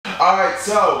Alright,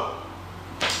 so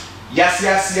yes,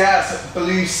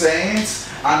 Blue Saints,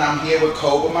 and I'm here with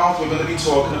Cober. We're going to be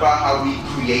talking about how we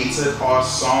created our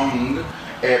song.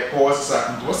 Pause a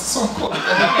second. What's the song called?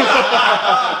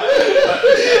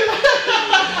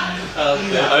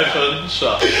 Open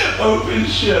shut. Open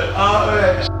shut.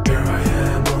 Alright. Here I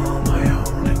am on my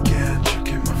own again,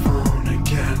 checking my phone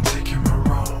again, taking my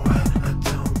role. I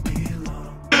don't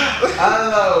belong.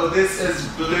 Hello, this is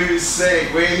Blue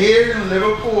Saint. We're here in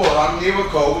Liverpool. I'm here with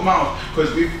Cober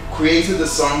because we've created the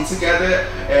song together,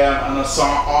 and our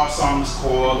song is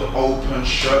called Open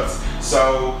Shut.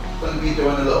 So we're going to be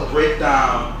doing a little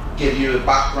breakdown, give you the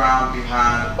background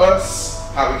behind us,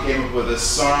 how we came up with this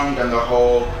song, and the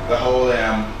whole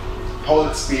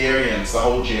experience, the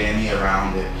whole journey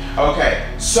around it. Okay,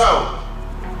 so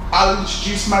I'll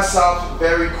introduce myself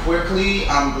very quickly.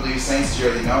 I'm Blue Saints, you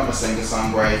already know. I'm a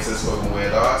singer-songwriter, spoken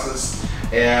word artist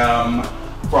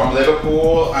from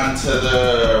Liverpool. And to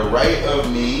the right of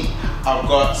me, I've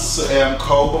got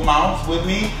Cober with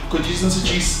me. Could you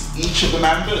introduce each of the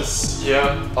members?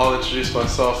 Yeah, I'll introduce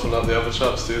myself and let the other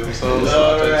chaps do themselves.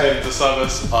 Alright.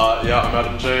 Yeah, I'm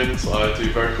Adam Jones. I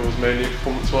do vocals mainly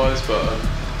performance-wise, but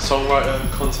songwriter,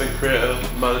 content creator,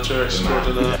 manager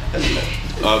extraordinaire.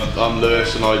 I'm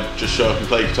Lewis and I just show up and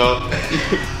play guitar. I'm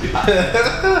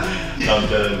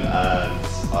Dylan and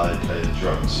I play the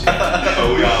drums.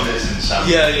 Oh, we are missing Sam.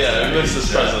 Yeah, we missed his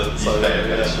presence.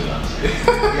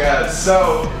 Yeah,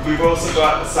 so we've also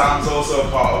got, Sam's also a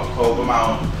part of Cober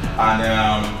and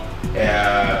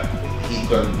he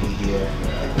couldn't be here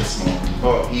at this moment,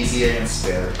 but he's here in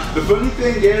spirit. The funny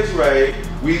thing is, right,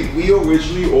 we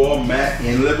originally all met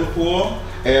in Liverpool.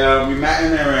 We met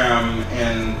in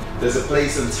there's a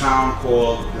place in town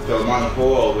called the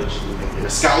Cinematography, which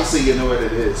if Scouser, you know what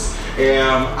it is.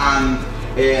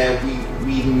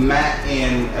 We met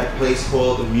in a place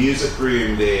called the Music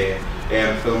Room there,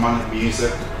 Philharmonic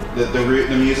Music.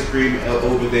 The music room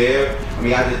over there, and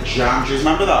we had a jam. Do you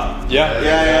remember that? Yeah.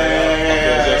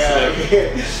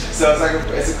 So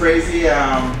it's a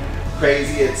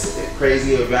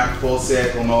crazy event, full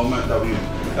circle moment that we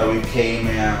came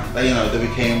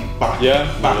back around.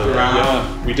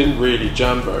 Yeah, we didn't really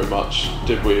jam very much,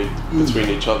 did we? Between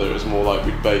each other, it was more like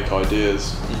we'd bake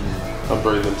ideas and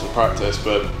bring them to practice.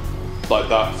 But like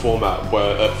that format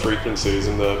where at Frequencies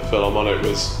in the Philharmonic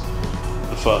was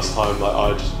the first time like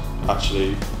I'd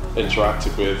actually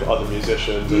interacted with other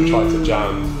musicians and tried to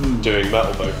jam doing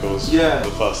metal vocals. Yeah.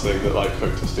 The first thing that like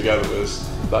hooked us together was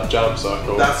that jam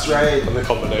circle. That's right. And the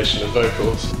combination of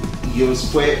vocals. You was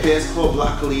first called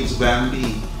Black Leaves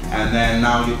Wemby, and then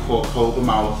now you're called Cober.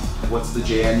 What's the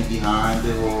journey behind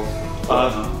it all?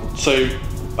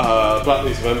 Black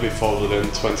Leaves Wemby folded in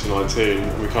 2019,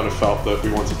 and we kind of felt that we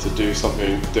wanted to do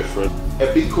something different.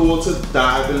 It'd be cool to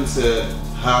dive into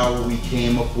how we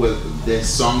came up with this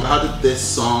song. How did this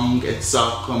song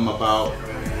itself come about?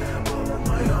 Here I am on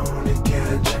my own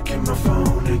again, checking my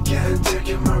phone again,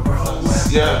 taking my role.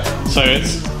 Yeah. So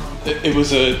it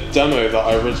was a demo that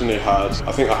I originally had.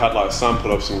 I think I had like a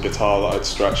sample of some guitar that I'd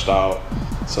stretched out,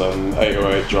 some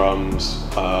 808 drums,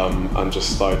 and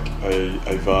just like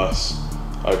a verse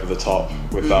over the top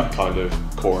with that kind of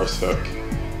chorus hook.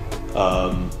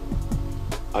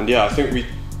 And yeah, I think we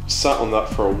sat on that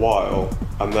for a while,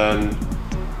 and then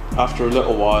after a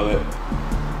little while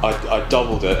I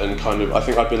doubled it and I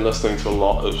think I'd been listening to a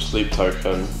lot of Sleep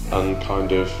Token and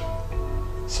kind of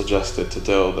suggested to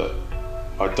Dill that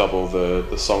I double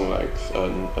the song length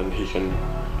and he can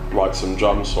write some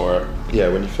drums for it. Yeah,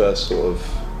 when you first sort of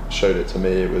showed it to me,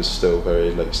 it was still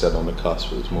very, like you said, on the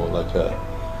cusp. It was more like a,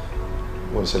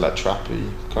 I want to say like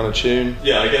trappy kind of tune.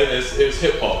 Yeah, again, it was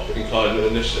hip hop inclined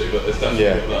initially, but there's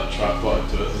definitely got that trap vibe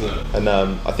to it, isn't it? And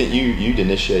I think you'd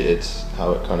initiated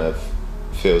how it kind of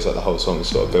feels like the whole song is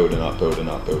sort of building up,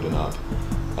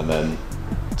 and then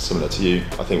similar to you,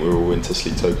 I think we were all into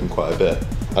Sleep Token quite a bit,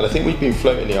 and I think we'd been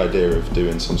floating the idea of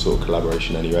doing some sort of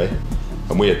collaboration anyway.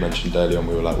 And we had mentioned early on,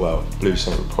 we were like, well, Blue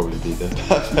Saint would probably be the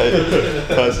perfect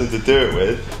person to do it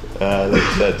with. Like you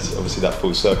said, obviously that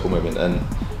full circle moment, and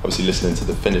obviously listening to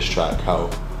the finished track, how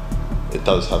it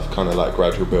does have kind of like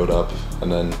gradual build up,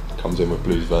 and then comes in with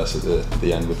Blue's verse at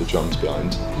the end with the drums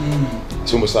behind.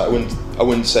 It's almost like, I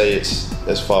wouldn't say it's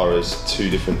as far as two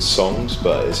different songs,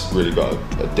 but it's really got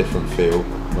a different feel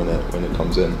when it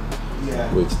comes in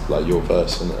with like your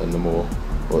verse and the more,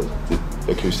 or the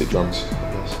acoustic drums,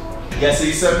 I guess. Yeah, so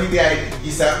you sent me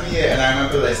it, and I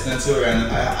remember listening to it, and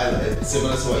I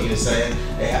similar to what you were saying,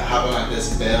 having like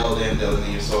this build that you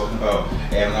were talking about,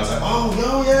 and I was like, oh,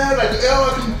 yo, yeah, like, yo,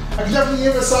 I I can definitely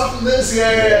hear myself in this.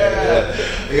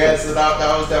 Yeah. So that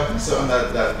was definitely something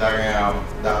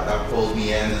that pulled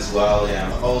me in as well.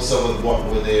 Yeah. Also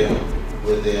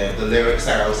with the lyrics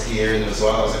that I was hearing as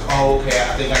well, I was like, oh, okay,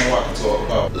 I think I know what to talk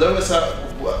about. Lewis,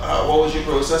 what was your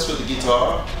process with the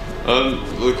guitar?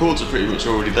 The chords are pretty much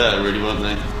already there, really, weren't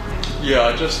they? Yeah,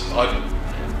 I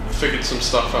figured some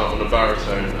stuff out on the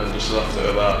baritone and just left it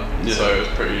at that. Yeah. So it was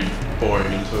pretty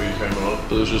boring until you came along.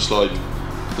 But it was just like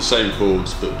the same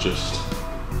chords, but just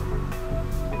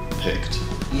picked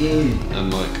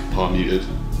and like part muted.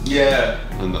 Yeah.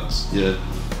 And that's, yeah,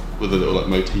 with a little like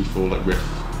motif or like riff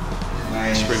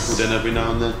sprinkled in every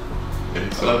now and then.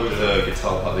 I love with the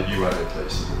guitar part that you added,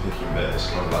 places the picking bit, it's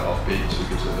kind of like offbeat, so it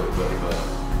gives it a little bit of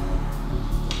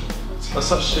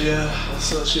That's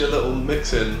actually a little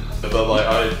mix-in, but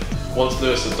like once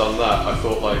Lewis had done that, I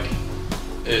thought like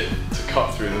to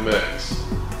cut through the mix,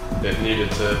 it needed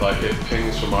to like it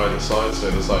pings from either side, so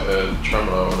there's like a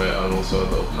tremolo on it and also a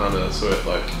little panner, so it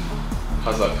like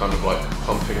has that kind of like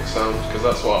pumping sound, because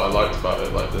that's what I liked about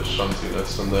it, like the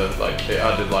shuntiness and the like it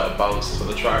added like a bounce to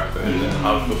the track that it didn't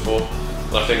have before.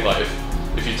 And I think like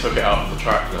if you took it out of the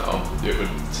track now, it would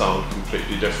sound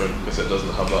completely different because it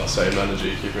doesn't have that same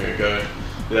energy keeping it going.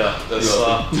 Yeah, there's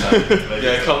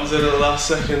yeah, it comes in at the last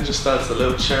second, just adds a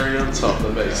little cherry on top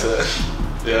that makes it,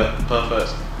 yeah,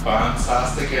 perfect.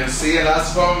 Fantastic, and see, and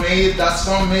that's for me,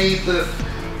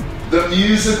 the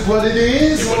music, what it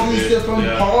is, all these different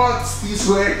parts,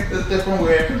 the different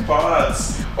working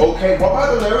parts. Okay, what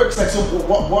about the lyrics? Like, so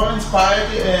what inspired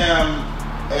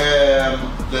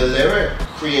the lyric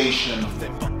creation?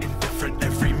 Indifferent,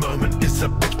 every moment is a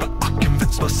bitch, but I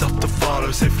convince myself to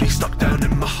follow, safely stuck down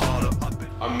in my heart.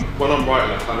 When I'm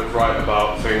writing, I kind of write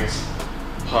about things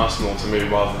personal to me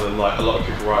rather than like a lot of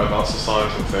people write about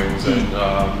societal things, and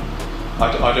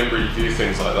I don't really view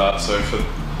things like that. So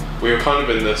we were kind of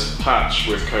in this patch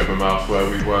with Cober where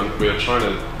we were trying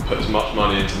to put as much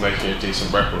money into making a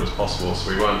decent record as possible, so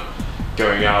we weren't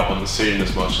going out on the scene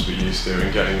as much as we used to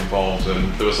and getting involved,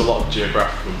 and there was a lot of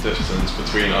geographical distance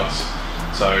between us,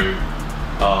 so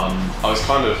I was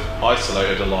kind of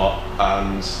isolated a lot,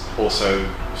 and also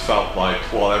felt like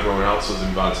while everyone else was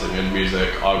advancing in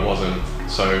music, I wasn't.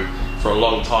 So for a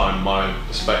long time my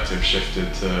perspective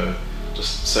shifted to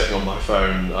just sitting on my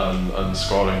phone and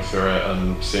scrolling through it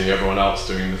and seeing everyone else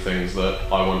doing the things that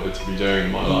I wanted to be doing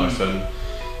in my life. And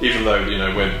even though, you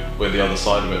know, we're the other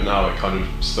side of it now, it kind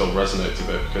of still resonates a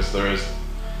bit, because it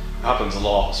happens a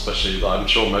lot, especially, I'm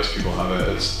sure most people have it,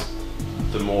 it's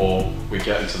the more we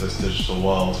get into this digital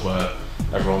world where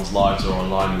everyone's lives are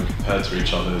online and compared to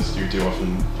each other's, you do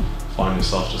often find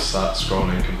yourself just sat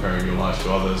scrolling, comparing your life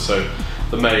to others. So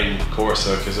the main chorus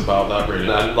hook is about that, really.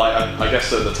 And like I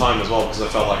guess at the time as well, because I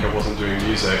felt like I wasn't doing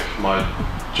music, my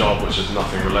job, which is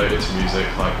nothing related to music,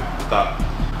 like that,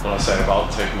 when I say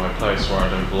about taking my place where I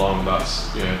don't belong,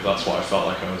 that's, you know, that's what I felt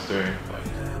like I was doing.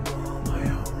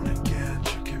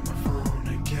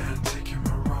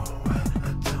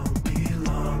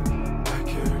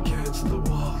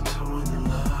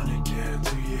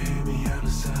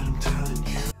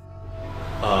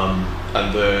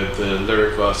 And the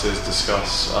lyric verses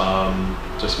discuss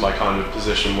just my kind of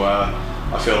position where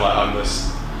I feel like I'm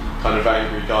this kind of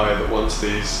angry guy that wants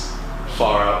these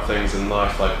far out things in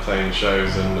life, like playing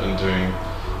shows and doing,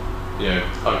 you know,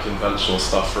 unconventional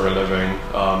stuff for a living,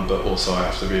 but also I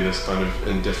have to be this kind of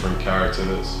indifferent character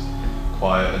that's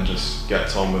quiet and just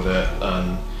gets on with it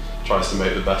and tries to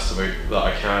make the best of it that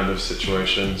I can of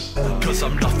situations. Cause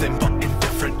I'm nothing but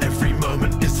indifferent, every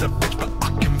moment is a bitch, but I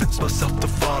convince myself to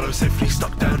follow, safely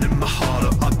stuck down in my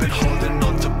heart. I've been holding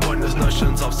on to pointless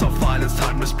notions of self-violence,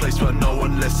 timeless place where no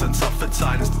one listens, suffered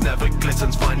silence never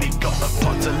glistens, finally got a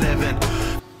part to live in.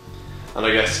 And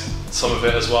I guess some of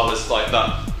it as well is like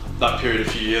that period a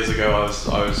few years ago, I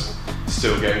was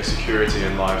still getting security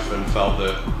in life and felt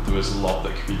that there was a lot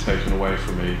that could be taken away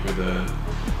from me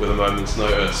with a moment's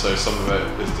notice. So some of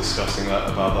it is discussing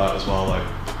about that as well, like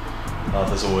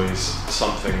there's always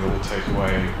something that will take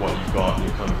away what you've got, and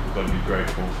you've kind of got to be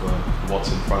grateful for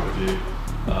what's in front of you.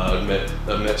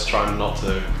 Amidst trying not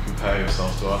to compare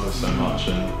yourself to others so much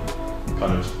and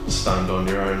kind of stand on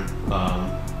your own,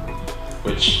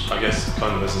 which I guess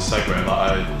kind of as a segue,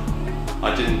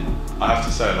 like I have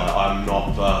to say, like, I'm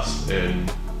not versed in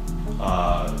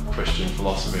Christian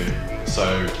philosophy,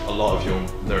 so a lot of your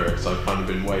lyrics I've kind of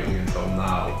been waiting until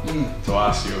now to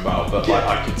ask you about, but like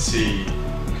I could see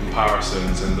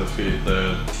comparisons in the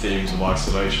themes of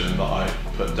isolation that I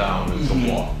put down into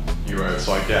what you wrote,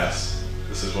 so I guess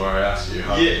this is where I ask you,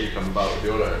 how did you come about with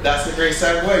your lyrics? That's a great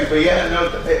segue, but yeah, no,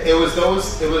 it was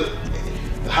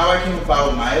how I came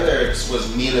about my lyrics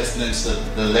was me listening to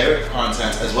the lyric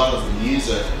content as well as the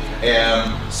music.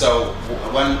 So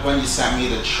when you sent me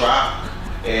the track,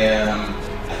 it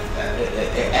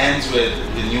ends with,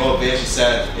 in your verse you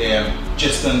said,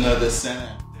 just another sinner.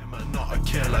 Not a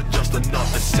killer, just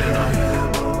another sinner.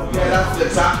 Yeah, that's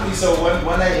exactly. So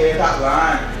when I hear that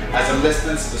line, as I'm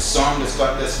listening to the song, it's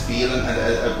got this feeling,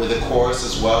 and with the chorus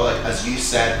as well. Like as you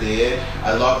said there,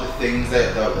 a lot of the things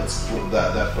that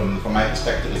from my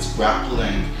perspective is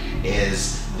grappling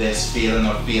is this feeling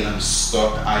of feeling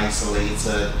stuck,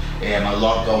 isolated, a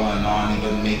lot going on,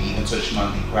 even touching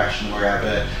on depression,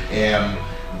 wherever.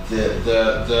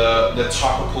 The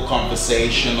topical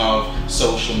conversation of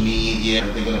social media.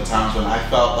 I'm thinking of times when I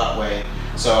felt that way.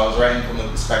 So I was writing from the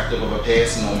perspective of a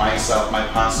person, or myself, my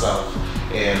past self,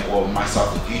 or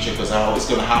myself in the future, because that's always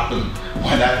going to happen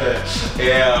whenever.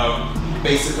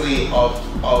 Basically of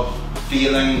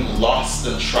feeling lost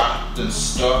and trapped and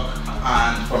stuck.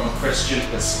 And from a Christian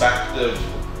perspective,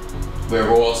 we're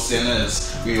all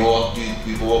sinners. We've all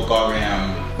got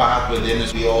bad within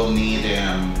us. We all need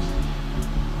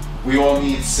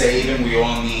saving.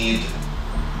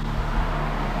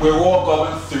 We're all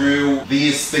going through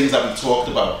these things that we talked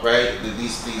about, right?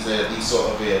 These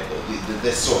sort of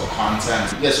this sort of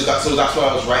content. Yeah, so that's what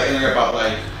I was writing about,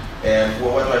 like,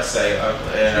 what do I say?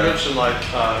 You mentioned like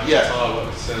yeah.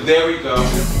 There we go.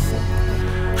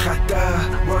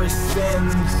 Worse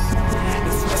sins,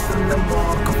 it's missing the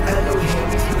mark of Elohim.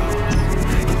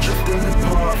 You're drifting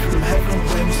apart from heaven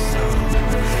when it's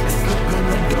slipping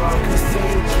the darkness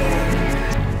again.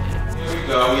 There we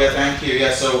go. Yeah, thank you.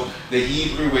 Yeah, so the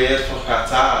Hebrew word for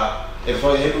chata, the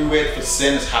Hebrew word for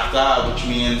sin is chata, which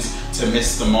means to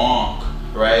miss the mark,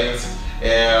 right?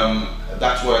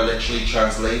 That's what it literally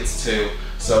translates to.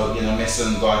 So, you know,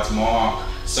 missing God's mark.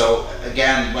 So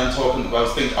again, when talking, I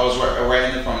was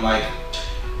writing it from like,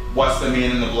 what's the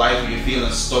meaning of life? When you're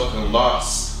feeling stuck and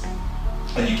lost,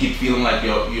 and you keep feeling like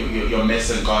you're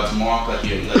missing God's mark, like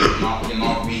you're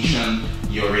not reaching,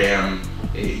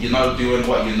 you're not doing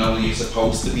what you know you're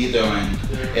supposed to be doing.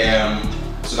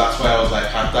 So that's why I was like,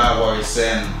 Hata, worry,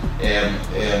 sin.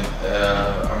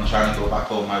 I'm trying to go back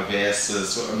over my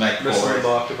verses. Like, you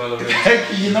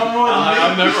know what I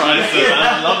I've memorized it. I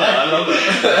love it.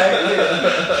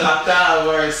 Hata,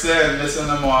 worry, sin, missing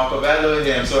the mark of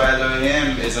Elohim. So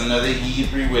Elohim is another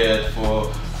Hebrew word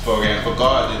for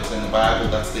God. It's in the Bible.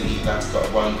 That's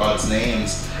one of God's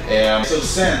names. So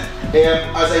sin.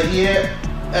 As I hear.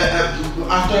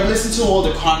 After I listened to all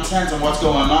the content and what's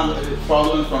going on,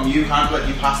 following from you, kind of like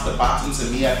you passed the baton to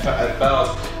me, I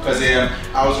felt, because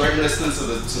I was already listening to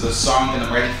the song, and I'm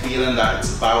already feeling that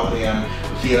it's about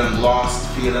feeling lost,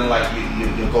 feeling like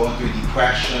you're going through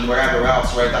depression, wherever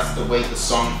else, right? That's the way the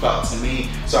song felt to me.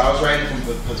 So I was writing from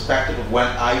the perspective of when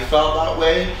I felt that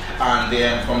way, and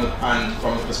from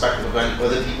the perspective of when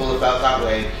other people have felt that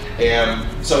way.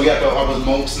 So yeah, but I was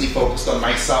mostly focused on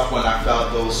myself when I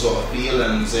felt those sort of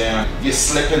feelings. You're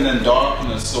slipping in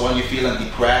darkness. So when you're feeling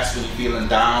depressed, when you're feeling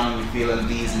down, when you're feeling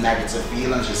these negative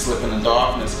feelings, you're slipping in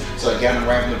darkness. So again, I'm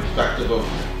writing from the perspective of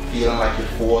feeling like you're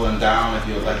falling down, if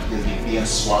you're being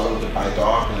swallowed by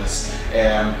darkness.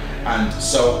 And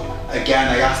so again,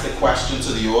 I asked the question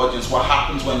to the audience: what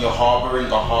happens when you're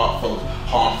harboring a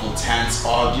harmful, tense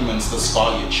arguments that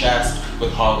scar your chest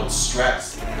with horrid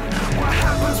stress? What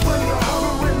happens when you're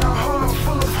harboring a heart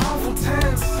full of harmful,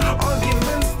 tense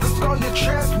arguments that scar your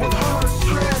chest with horrid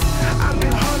stress? I've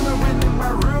been harboring in my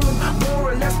room,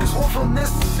 more or less, cause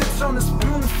awfulness sits on a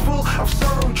spoonful of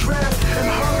sorrow, dress, and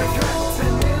horror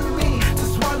threatening in me to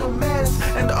swallow mess,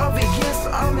 and obvious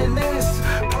ominous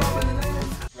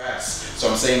stress. So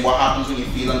I'm saying, what happens when you're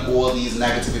feeling all these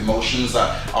negative emotions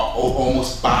that are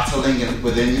almost battling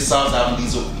within yourselves, having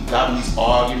these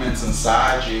arguments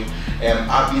inside you?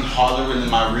 I've been hollering in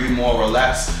my room, more or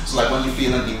less. So like when you're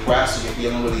feeling depressed, or you're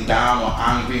feeling really down or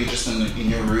angry, just in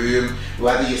your room,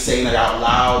 whether you're saying it out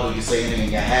loud or you're saying it in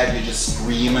your head, you're just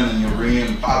screaming in your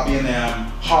room. I've been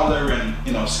hollering,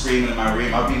 screaming in my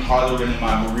room. I've been hollering in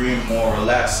my room, more or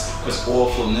less, because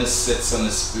awfulness sits on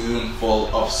a spoonful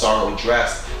of sorrow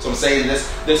dressed. So I'm saying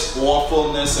this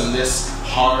awfulness and this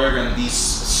horror and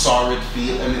these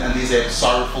these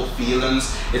sorrowful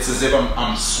feelings, it's as if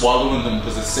I'm swallowing them,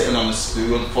 because it's sitting on a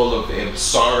spoonful of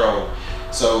sorrow.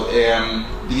 So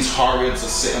these horrors are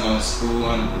sitting on a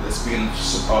spoon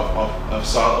of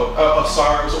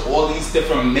sorrow. So all these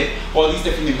different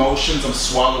emotions I'm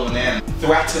swallowing in,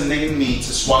 threatening me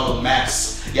to swallow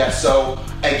mess. Yeah. So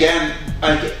again,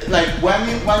 like when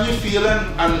you're feeling,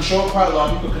 I'm sure quite a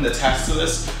lot of people can attest to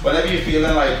this. Whenever you're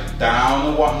feeling like down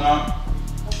or whatnot,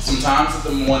 sometimes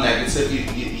the more negative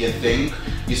you think,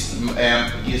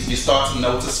 you start to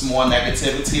notice more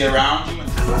negativity around you.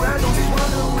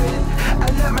 I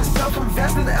let myself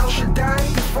invest in El Shaddai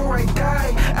before I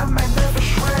die. I might never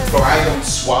shred. But I don't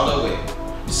swallow it.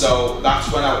 So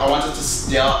that's when I wanted to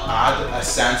still add a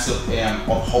sense of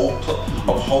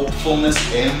hopefulness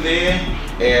in there,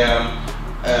 and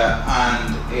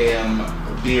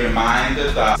be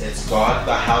reminded that it's God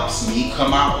that helps me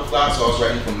come out of that. So I was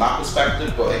writing from that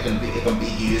perspective, but it can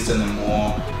be used in a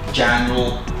more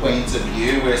general point of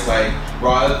view, where it's like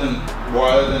rather than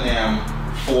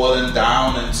falling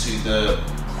down into the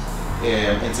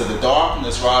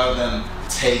darkness, rather than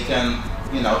taking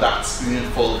that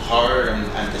spoonful of horror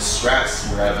and distress,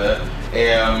 wherever,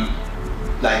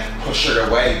 like push it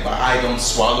away. But I don't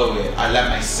swallow it. I let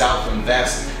myself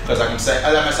invest, because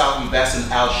I let myself invest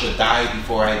in El Shaddai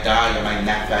before I die, and my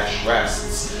nefesh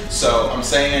rests. So I'm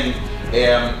saying,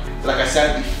 like I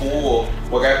said before,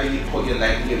 whatever you put your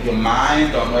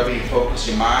mind on, wherever you focus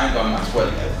your mind on, that's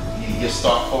what you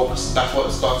start focus. That's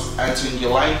what starts entering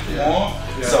your life more.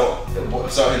 Yeah. So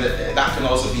that can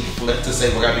also be flipped to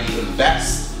say whatever you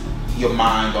invest your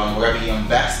mind on, whatever you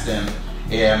invest in,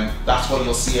 that's what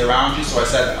you'll see around you. So I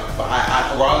said,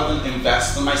 I rather than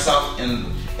invest in myself in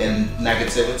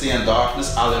negativity and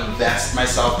darkness, I'll invest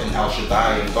myself in El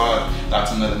Shaddai and God.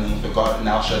 That's another name for God, in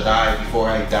El Shaddai, before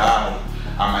I die,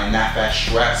 and my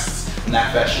nefesh rests.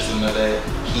 Nefesh is another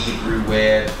Hebrew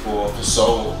word for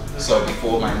soul. So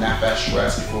before my nefesh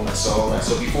rests, before my soul rests.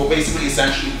 So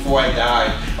essentially before I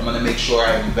die, I'm going to make sure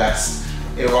I invest.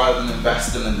 Rather than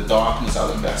investing in the darkness,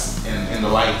 I'll invest in the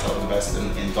light. I'll invest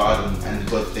in God and the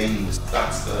good things.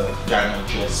 That's the general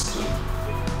gist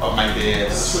of my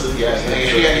ideas. Yeah.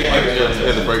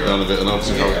 The breakdown of it, and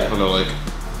obviously how it kind of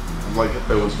like it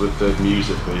builds with the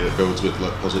musically, it builds with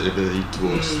like positivity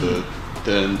towards the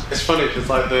end. It's funny because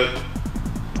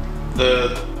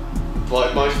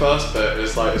like my first bit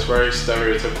is like, it's very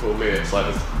stereotypical me. It's like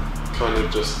it's kind of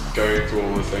just going through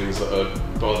all the things that are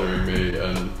bothering me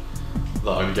and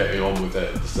that I'm getting on with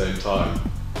it at the same time.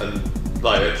 And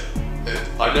like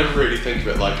I never really think of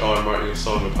it like, oh, I'm writing a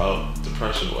song about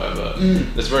depression or whatever.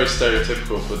 It's very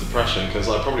stereotypical for depression, because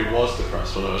I probably was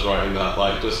depressed when I was writing that,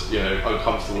 like just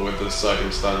uncomfortable with the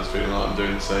circumstance, feeling like I'm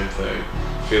doing the same thing,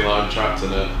 feeling like I'm trapped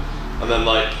in it. And then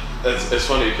like it's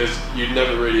funny because you'd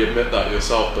never really admit that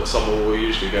yourself, but someone will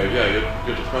usually go, yeah,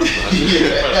 you're depressed, man. You're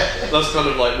depressed. That's kind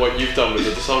of like what you've done with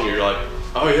the song. You're like,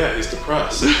 oh yeah, he's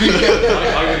depressed. I'm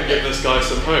gonna give this guy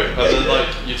some hope. And then like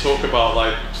you talk about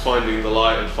like finding the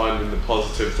light and finding the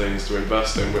positive things to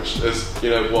invest in, which is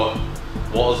what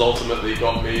has ultimately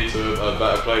got me to a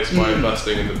better place by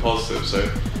investing in the positive. So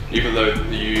even though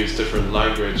you use different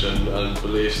language and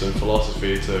beliefs and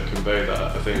philosophy to convey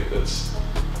that, I think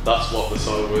that's what the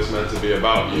song was meant to be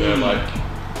about, like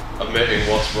admitting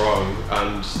what's wrong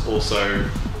and also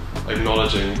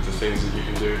acknowledging the things that you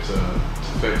can do to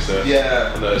fix it.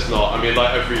 Yeah. And that it's not, I mean,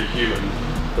 like every human,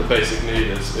 the basic need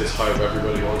is hope.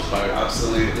 Everybody wants hope.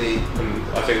 Absolutely. And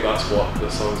I think that's what the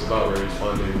song's about, really,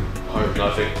 finding hope. And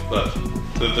I think that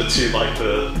the two, like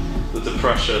the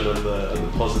depression and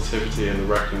the positivity and the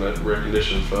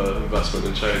recognition for investment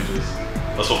and change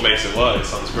that's what makes it work. It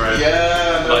sounds great.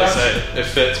 Yeah, no, like I say, it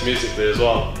fits musically as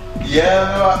well.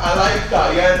 Yeah, no, I like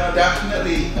that. Yeah, no,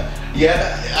 definitely.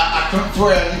 Yeah, I couldn't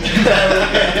put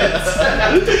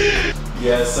anything.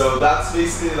 Yeah, so that's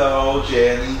basically the whole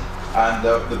journey and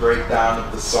the breakdown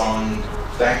of the song.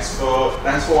 Thanks for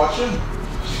watching.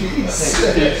 Peace.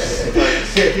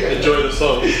 Enjoy the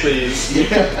song, please.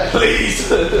 Yeah. Please.